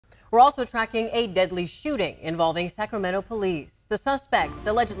We're also tracking a deadly shooting involving Sacramento police. The suspect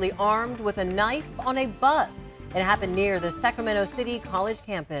allegedly armed with a knife on a bus. It happened near the Sacramento City College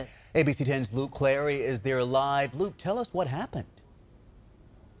campus. ABC 10's Luke Clary is there live. Luke, tell us what happened.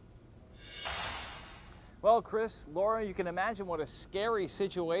 Well, Chris, Laura, you can imagine what a scary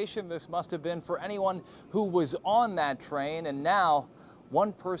situation this must have been for anyone who was on that train, and now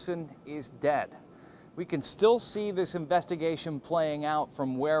one person is dead. We can still see this investigation playing out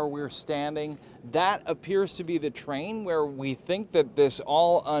from where we're standing. That appears to be the train where we think that this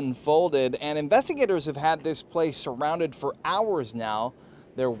all unfolded, and investigators have had this place surrounded for hours now.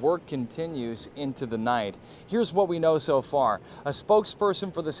 Their work continues into the night. Here's what we know so far. A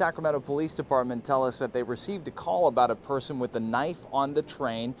spokesperson for the Sacramento Police Department tells us that they received a call about a person with a knife on the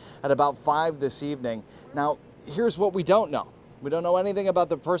train at about 5 this evening. Now, here's what we don't know. We don't know anything about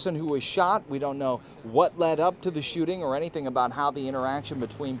the person who was shot. We don't know what led up to the shooting or anything about how the interaction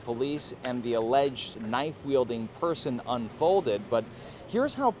between police and the alleged knife-wielding person unfolded. But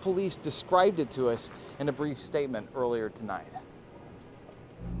here's how police described it to us in a brief statement earlier tonight.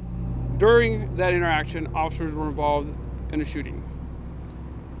 During that interaction, officers were involved in a shooting.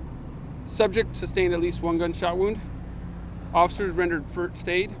 Subject sustained at least one gunshot wound. Officers rendered first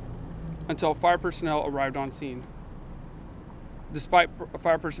aid until fire personnel arrived on scene. Despite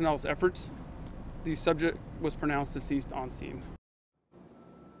fire personnel's efforts, the subject was pronounced deceased on scene.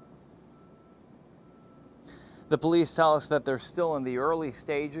 The police tell us that they're still in the early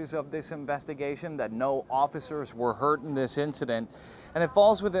stages of this investigation, that no officers were hurt in this incident, and it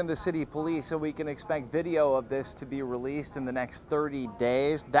falls within the city police, so we can expect video of this to be released in the next 30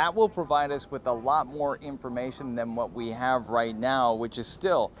 days. That will provide us with a lot more information than what we have right now, which is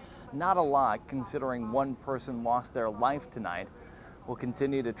still not a lot considering one person lost their life tonight. We'll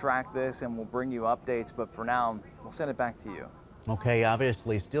continue to track this and we'll bring you updates, but for now, we'll send it back to you. Okay,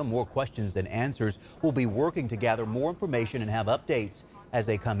 obviously still more questions than answers. We'll be working to gather more information and have updates as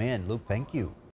they come in. Luke, thank you.